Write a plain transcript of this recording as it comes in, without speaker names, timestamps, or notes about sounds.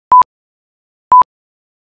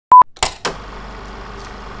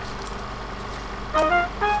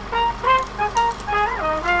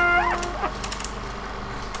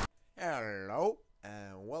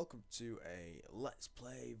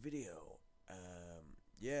video.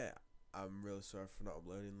 Yeah, I'm really sorry for not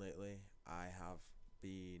uploading lately. I have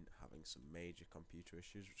been having some major computer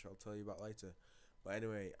issues, which I'll tell you about later. But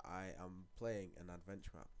anyway, I am playing an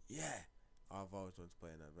adventure map. Yeah, I've always wanted to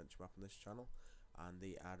play an adventure map on this channel, and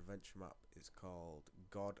the adventure map is called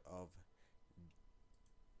God of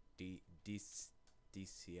Deceit,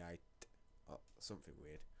 something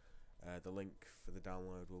weird. The link for the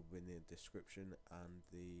download will be in the description, and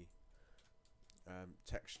the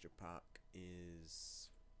texture pack is,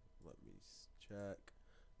 let me check,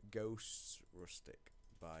 Ghost Rustic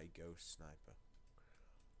by Ghost Sniper.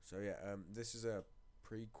 So yeah, this is a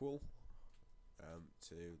prequel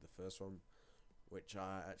to the first one, which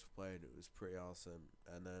I actually played. It was pretty awesome,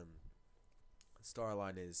 and the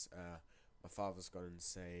storyline is my father's gone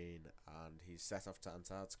insane, and he's set off to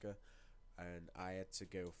Antarctica, and I had to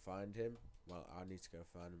go find him. Well, I need to go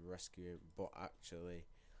find him, rescue him, but actually,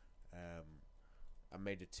 I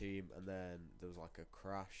made a team, and then there was like a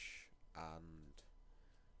crash, and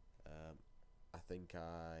I think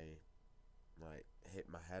I like hit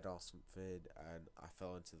my head or something, and I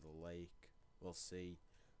fell into the lake. We'll see.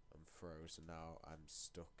 I'm frozen now. I'm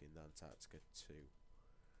stuck in Antarctica too.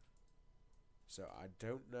 So I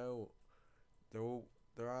don't know.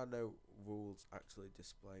 There are no rules actually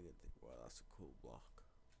displaying it. Well, that's a cool block.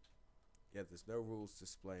 Yeah, there's no rules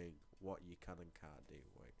displaying what you can and can't do.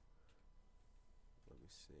 Wait. Let me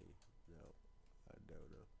see. No, I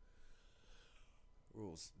don't know.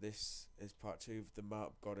 Rules. This is part 2 of the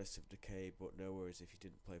map Goddess of Decay, but no worries if you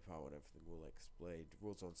didn't play part 1, everything will explain.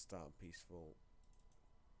 Rules on start and peaceful.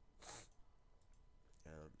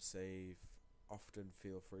 Save. Often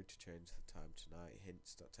feel free to change the time tonight.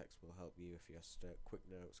 Hints.text will help you if you're stuck. Quick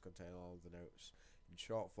notes contain all the notes in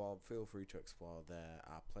short form. Feel free to explore. There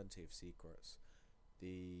are plenty of secrets.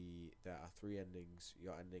 There are 3 endings.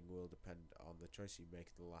 Your ending will depend on the choice you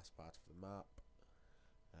make in the last part of the map.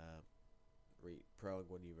 Read prologue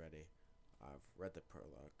when you're ready. I've read the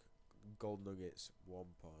prologue. Gold nuggets,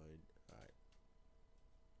 1 point. Right.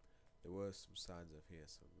 There were some signs up here,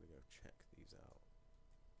 so I'm gonna go check these out.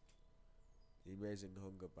 The amazing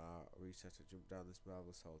hunger bar. Reset to jump down this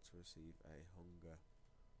marvelous hole to receive a hunger.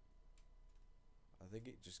 I think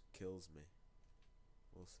it just kills me.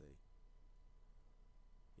 We'll see.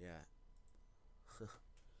 Yeah.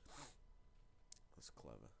 That's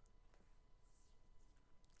clever.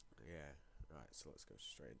 Yeah. Right, so let's go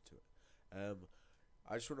straight into it.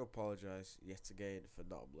 I just want to apologise yet again for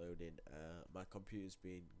not uploading. My computer's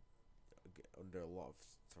been under a lot of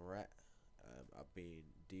threat. I've been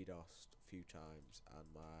DDoSed a few times,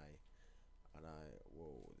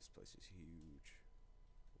 whoa, this place is huge.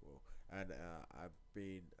 Whoa, and I've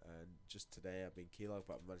been, just today I've been keylogged,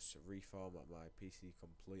 but I've managed to reformat my PC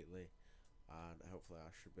completely, and hopefully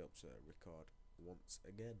I should be able to record once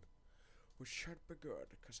again, which should be good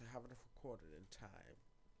because I haven't recorded in time.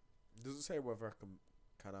 It doesn't say whether I can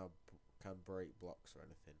break blocks or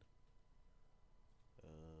anything.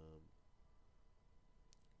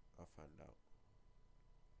 I'll find out.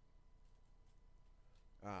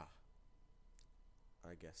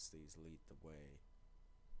 I guess these lead the way.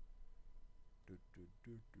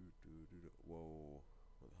 Whoa,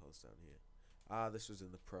 what the hell's down here? This was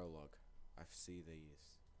in the prologue. I see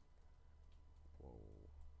these. Whoa.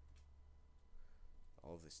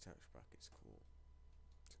 All of this text pack is cool.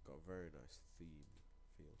 It's got a very nice theme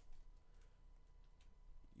feel.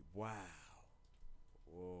 Wow.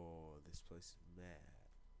 Whoa, this place is mad.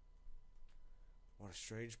 What a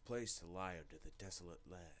strange place to lie under the desolate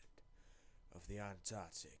land of the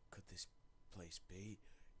Antarctic. Could this place be?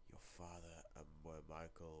 Your father and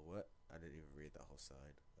Michael. What? I didn't even read that whole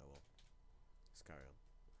sign. Oh well. Let's carry on.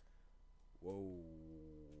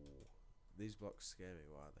 Whoa. These blocks scare me.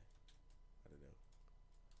 Why are they? I don't know.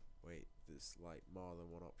 Wait, there's like more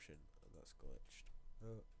than one option, and that's glitched.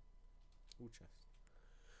 Ooh, chest.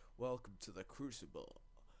 Welcome to the Crucible,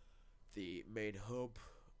 the main hub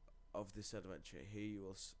of this adventure. Here you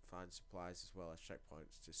will find supplies as well as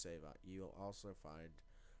checkpoints to save at. You'll also find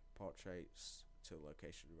portraits to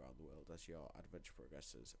locations around the world as your adventure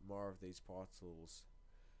progresses. More of these portals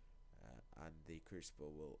and the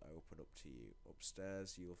Crucible will open up to you.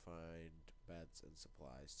 Upstairs you'll find beds and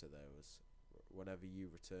supplies to those. Whenever you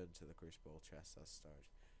return to the Crucible, chest as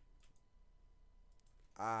storage.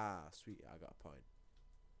 Sweet, I got a point.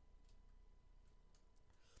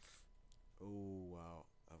 Oh wow,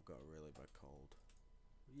 I've got a really bad cold.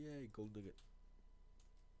 Yay, gold nugget.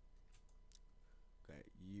 Okay,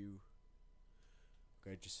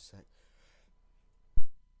 okay, just a sec.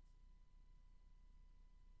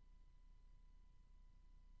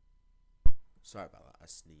 Sorry about that, I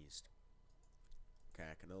sneezed. Okay,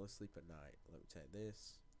 I can only sleep at night. Let me take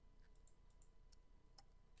this.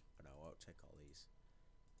 Oh, no, I won't take all these.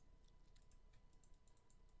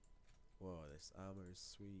 Whoa, this armor is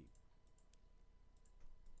sweet.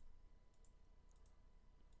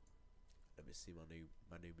 Let me see my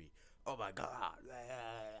new me. Oh my god!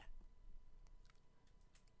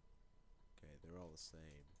 Okay, they're all the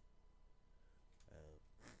same.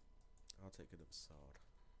 I'll take another sword.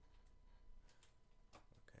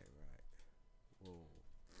 Okay, right. Whoa.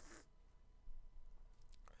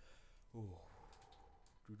 Ooh.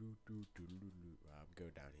 I'm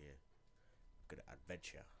going down here. I'm gonna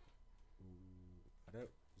adventure. Ooh. I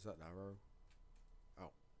don't. Is that an arrow?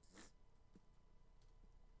 Oh.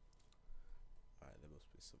 Alright, there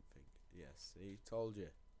must be something. Yes, see? Told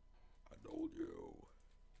you. I told you.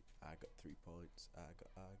 I got 3 points. I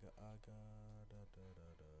got.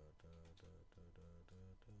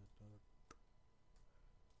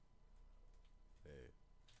 Hey.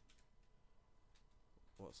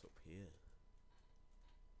 What's up here?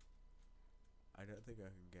 I don't think I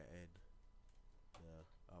can get in. No.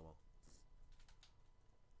 Oh well.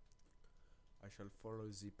 I shall follow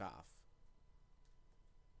the path.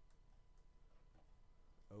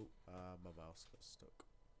 Oh, my mouse got stuck.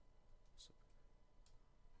 So,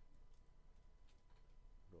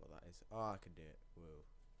 I don't know what that is. Oh, I can do it. Whoa.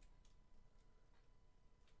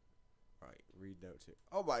 Right, read note 2.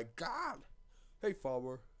 Oh my god! Hey,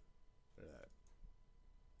 farmer.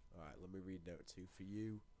 Alright, let me read note 2 for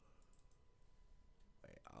you.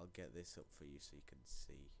 Wait, I'll get this up for you so you can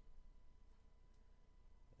see.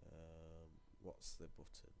 What's the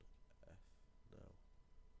button? F? No.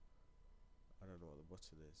 I don't know what the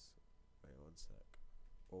button is. Wait, one sec.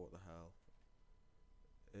 Oh, what the hell?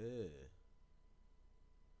 Ew.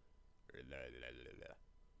 Right,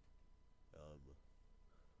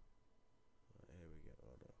 here we go.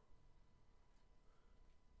 Oh no.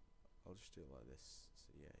 I'll just do it like this.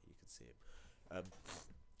 So yeah, you can see him.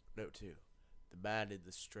 Note 2. The man in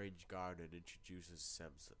the strange garden introduces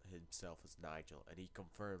himself as Nigel, and he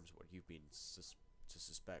confirms what you've been to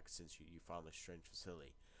suspect since you found this strange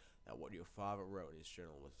facility, that what your father wrote in his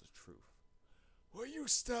journal was the truth. Where you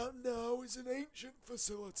stand now is an ancient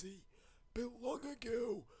facility, built long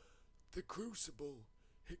ago. The Crucible.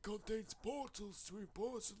 It contains portals to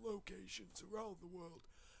important locations around the world,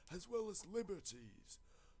 as well as liberties.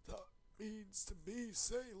 That means to me,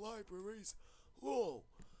 say libraries, lol,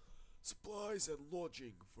 supplies and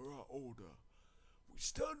lodging for our order. We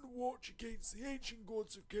stand watch against the ancient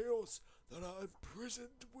gods of chaos that are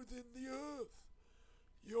imprisoned within the earth.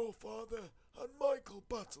 Your father and Michael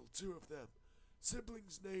battle 2 of them,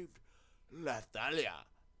 siblings named Lathalia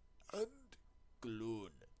and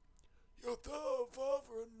Gloon. Your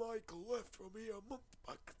father and Michael left from here a month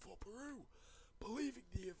back for Peru, believing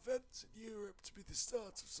the events in Europe to be the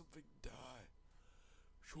start of something dire.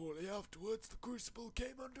 Shortly afterwards, the Crucible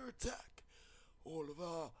came under attack. All of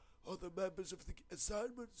our other members of the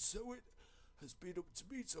assignment, so it has been up to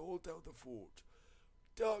me to hold down the fort.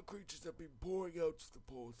 Dark creatures have been pouring out of the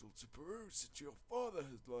portal to Peru since your father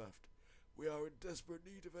has left. We are in desperate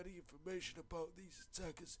need of any information about these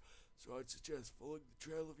attackers, so I'd suggest following the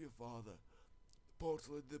trail of your father. The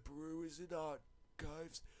portal in the Peru is in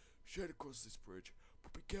archives straight across this bridge,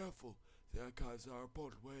 but be careful, the archives are a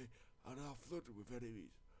part way and are flooded with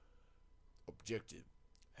enemies. Objective: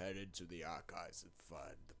 head into the archives and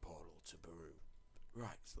find the portal to Peru.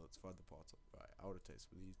 Right, so let's find the portal. Right, I want to take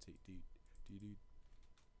some of these. Dude.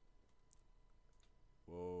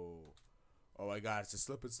 Whoa. Oh my god, it's a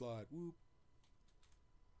slip and slide. Whoop.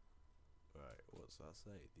 Right, what's that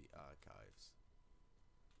say? The archives.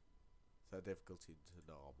 Set difficulty to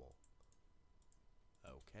normal.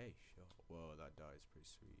 Okay, sure. Whoa, that die is pretty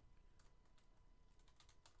sweet.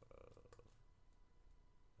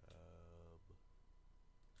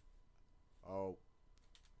 Oh.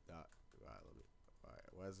 That. Right, let me. Right,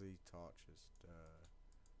 where's the torches?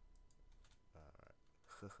 Alright.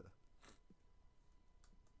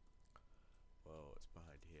 Whoa, it's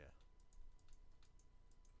behind here.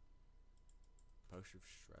 Potion of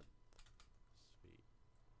strength. Sweet.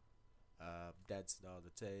 Dancing on the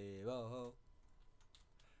table.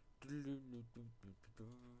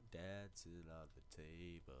 Dancing on the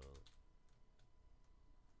table.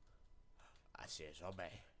 I see a zombie.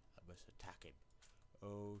 I must attack him.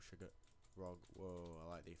 Oh, sugar. Wrong. Whoa, I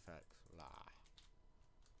like the effects. La.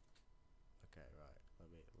 Okay, right.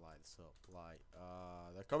 Let me light this up. Light.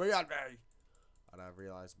 They're coming at me! And I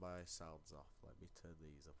realised my sound's off. Let me turn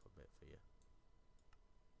these up a bit for you.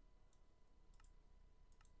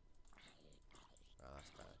 Oh,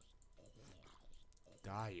 that's better.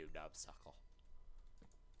 Die, you nubsuckle.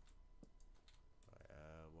 Right,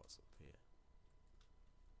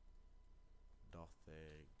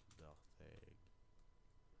 Nothing. Nothing.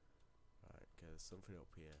 Right, okay, there's something up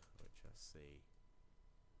here which I see.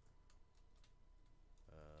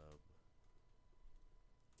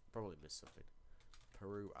 Probably missed something.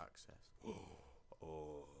 Peru access.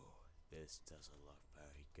 Oh, this doesn't look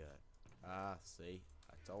very good. Ah, see,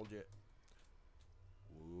 I told you.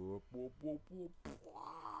 Whoop, whoop, whoop, whoop.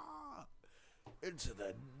 Into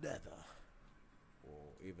the nether.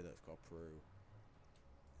 Oh, even though it's got Peru.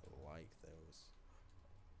 I like those.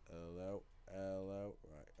 Hello, hello.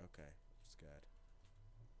 Right, okay. I'm scared.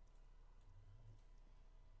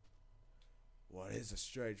 What is a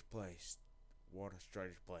strange place? What a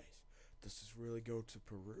strange place. Does this really go to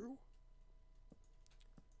Peru?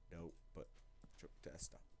 Nope, but chuck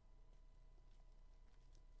tester.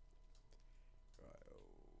 Right, oh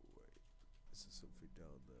wait. Is there something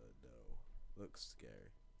down there? No. Looks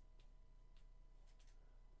scary.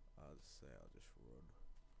 I'll just say I'll just run.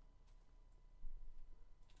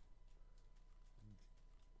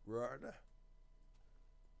 Run!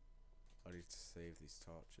 I need to save these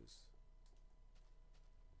torches.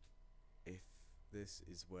 If this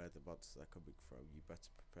is where the monsters are coming from, you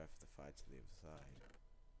better prepare for the fight to the other side.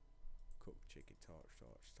 Cook chicken, torch,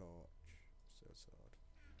 torch, torch. So sword.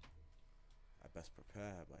 I best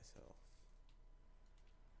prepare myself.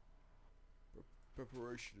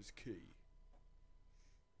 Preparation is key.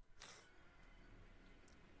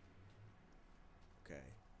 Okay.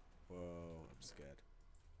 Whoa, I'm scared.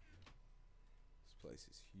 This place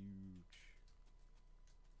is huge.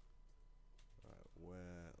 Right,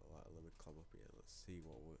 where? Let me climb up here. Let's see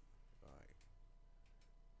what we're. Right. I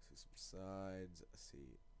see some signs. I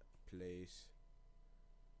see a place.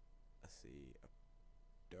 I see a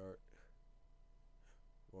dirt.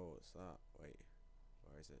 Whoa, what's that? Wait.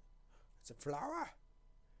 Where is it? It's a flower!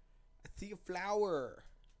 I see a flower!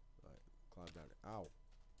 Right, climb down it. Ow.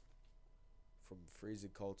 From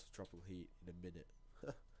freezing cold to tropical heat in a minute.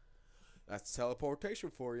 That's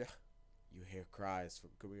teleportation for you. You hear cries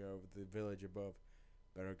from coming over the village above.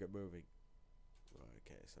 Better get moving. Right,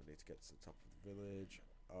 okay, so I need to get to the top of the village.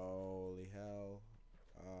 Holy hell.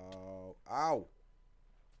 Oh. Ow!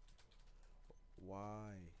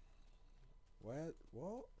 Why? Where?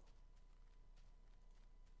 What?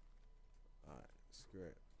 Alright, screw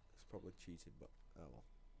it. It's probably cheating, but oh well.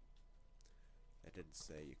 They didn't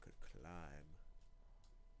say you could climb.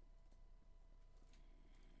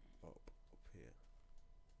 Up here.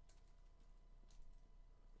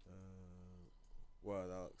 Wow,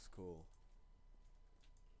 that looks cool.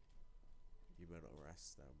 You better not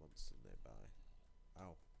rest there, monster nearby.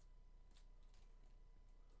 Ow.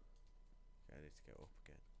 Okay, I need to go up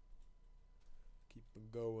again. Keep on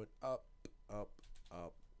going up, up,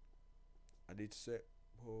 up. I need to sit.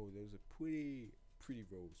 Whoa, there's a pretty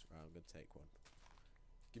rose. Right, I'm gonna take one.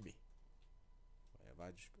 Give me. Wait,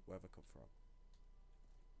 where have I come from?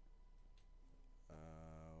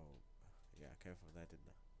 Yeah, I came from there, didn't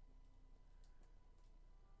I?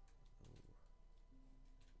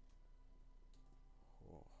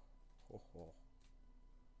 Oh, oh,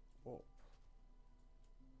 oh,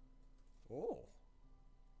 oh.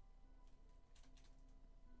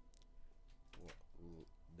 What?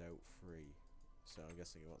 Note 3. So I'm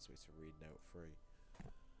guessing he wants me to read note 3.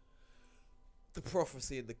 The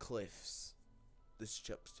prophecy in the cliffs. This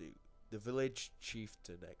chapter 2. The village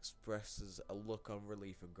chieftain expresses a look of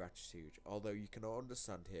relief and gratitude, although you cannot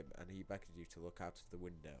understand him, and he beckons you to look out of the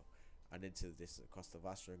window and into the distance. Across the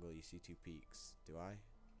vast jungle you see 2 peaks. Do I?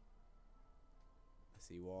 I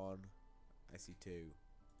see 1. I see 2.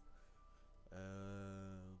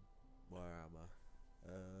 Where am I?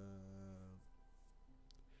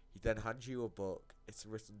 He then hands you a book. It's a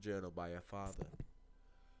written journal by your father.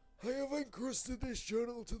 I have encrusted this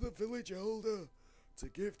journal to the village elder to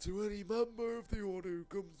give to any member of the order who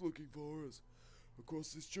comes looking for us.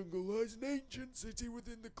 Across this jungle lies an ancient city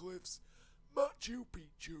within the cliffs, Machu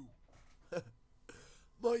Picchu.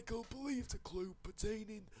 Michael believed a clue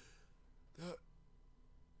pertaining that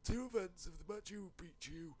 2 events of the Machu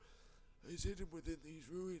Picchu is hidden within these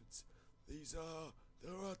ruins.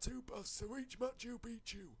 There are 2 paths to reach Machu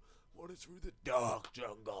Picchu. One is through the dark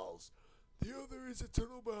jungles. The other is a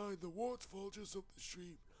tunnel behind the waterfall just up the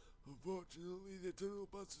stream. Unfortunately, the tunnel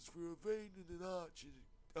passes through a vein in an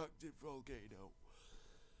active volcano.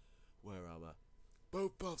 Where am I?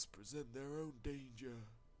 Both paths present their own danger.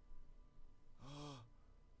 Wait.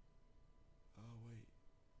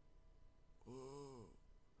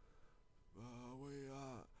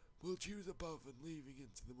 We'll choose a path and leaving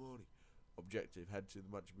into the morning. Objective, head to the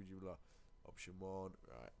Machu Picchu. Option 1,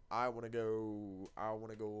 right. I wanna go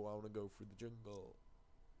through the jungle.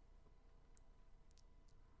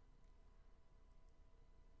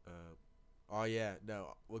 Oh yeah,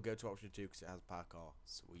 no, we'll go to option 2 because it has parkour.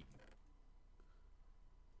 Sweet.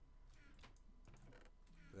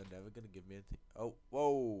 They're never gonna give me anything. Oh,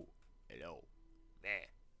 whoa, hello, there.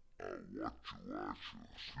 I want you as you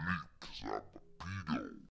sleep, 'cause I'm a pedo.